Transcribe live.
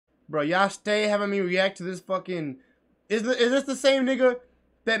Bro, y'all stay having me react to this fucking... Is this the same nigga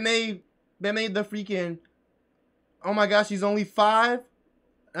that made the freaking... Oh my gosh, he's only 5?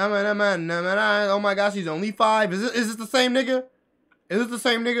 Oh my gosh, he's only 5. Is this the same nigga? Is this the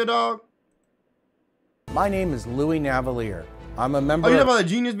same nigga, dog? My name is Louis Navalier. I'm a member of... Oh, you know about the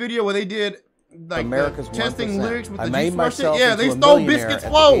Genius video where they did... Like America's testing 1%. lyrics with the made myself shit? Yeah, into they a stole Biscuit's millionaire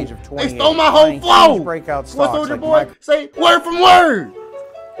flow. at the age of They stole my whole flow. What's Soulja Boy? Say word from word.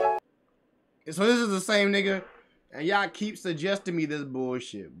 So this is the same nigga, and y'all keep suggesting me this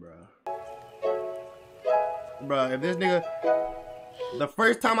bullshit, bro. Bro, if this nigga, the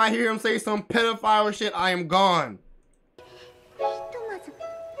first time I hear him say some pedophile shit, I am gone. Is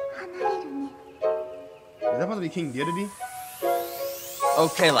that supposed to be King Diddity?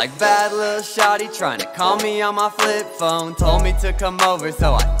 Okay, like bad little shawty trying to call me on my flip phone. Told me to come over,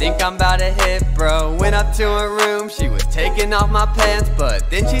 so I think I'm about to hit, bro. Went up to her room, she was taking off my pants, but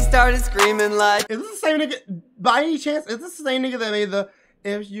then she started screaming like... Is this the same nigga, by any chance, is this the same nigga that made the...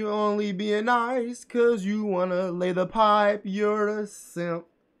 If you only being nice, cause you wanna lay the pipe, you're a simp.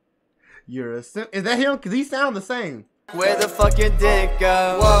 You're a simp. Is that him? Cause he sound the same. Where the fuck your dick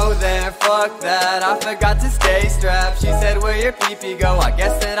go? Whoa there, fuck that, I forgot to stay strapped. She said where your pee-pee go, I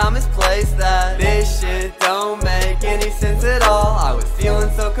guess that I misplaced that. This shit don't make any sense at all. I was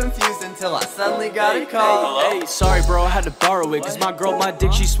feeling so confused until I suddenly got a call. Hey, sorry bro, I had to borrow it, cause my girl, my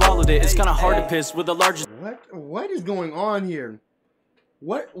dick, she swallowed it. It's kinda hard to piss with the largest... What is going on here?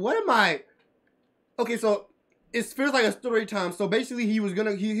 What am I... Okay, so... It feels like a story time. So basically he was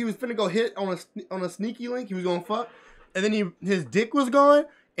finna go hit on a sneaky link, he was gonna fuck. And then his dick was gone,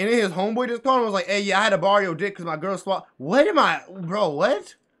 and then his homeboy just called and was like, "Hey, yeah, I had to borrow your dick because my girl swallowed." What am I, bro?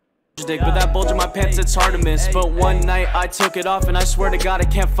 What? Dick, but that bulge in my pants, it's hard to miss. But one night I took it off, and I swear to God I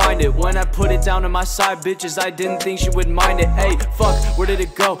can't find it. When I put it down on my side, bitches, I didn't think she would mind it. Hey, fuck, where did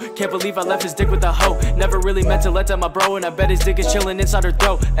it go? Can't believe I left his dick with a hoe. Never really meant to let down my bro, and I bet his dick is chilling inside her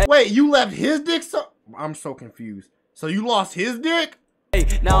throat. Hey. Wait, you left his dick? I'm so confused. So you lost his dick? Hey,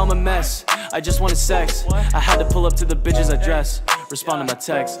 now I'm a mess. I just wanted sex. I had to pull up to the bitches I dress. Respond to my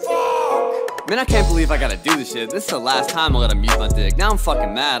text. Man, I can't believe I gotta do this shit. This is the last time I let him use my dick. Now I'm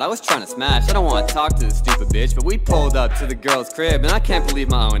fucking mad. I was trying to smash. I don't want to talk to this stupid bitch, but we pulled up to the girl's crib, and I can't believe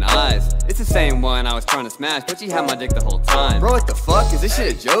my own eyes. It's the same one I was trying to smash, but she had my dick the whole time. Bro, what the fuck? Is this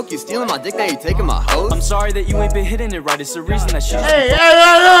shit a joke? You stealing my dick now? You taking my hose? I'm sorry that you ain't been hitting it right. It's the reason that she...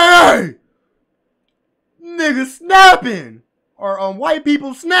 Hey! Nigga snapping! Or white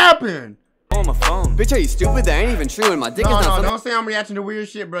people snapping. On my phone. Bitch, are you stupid? That ain't even true, and my dick is not... No, don't say I'm reacting to weird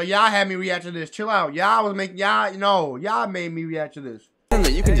shit, bro. Y'all had me react to this. Chill out. Y'all made me react to this.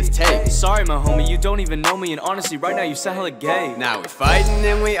 That you can just take. Sorry, my homie, you don't even know me, and honestly, right now you sound hella gay. Now we fighting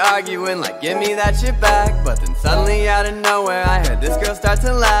and we arguing like, give me that shit back. But then suddenly out of nowhere, I heard this girl start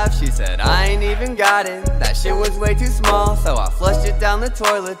to laugh. She said, I ain't even got it. That shit was way too small, so I flushed it down the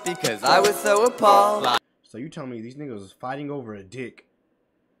toilet because I was so appalled. So you tell me these niggas is fighting over a dick?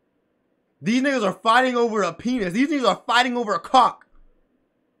 These niggas are fighting over a penis. These niggas are fighting over a cock.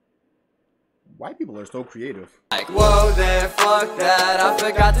 White people are so creative. Like, whoa there, fuck that, I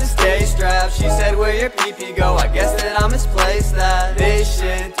forgot to stay strapped. She said where your pee-pee go, I guess that I misplaced that. This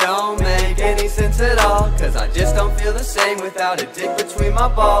shit don't make any sense at all, cause I just don't feel the same without a dick between my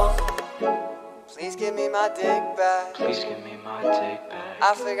balls. Please give me my dick back. Please give me my dick back.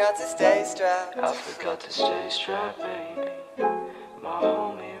 I forgot to stay strapped. I forgot to stay strapped, baby. My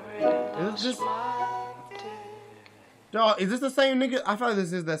homie really loves my dick. Dog, is this the same nigga? I feel like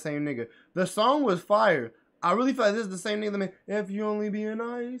this is that same nigga. The song was fire. I really feel like this is the same nigga that made If You Only Being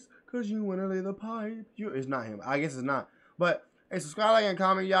Nice, cause you wanna lay the pipe. It's not him. I guess it's not. But hey, subscribe, like, and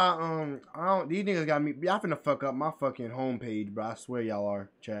comment, y'all. These niggas got me. Y'all finna fuck up my fucking homepage, bro. I swear y'all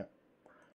are, chat.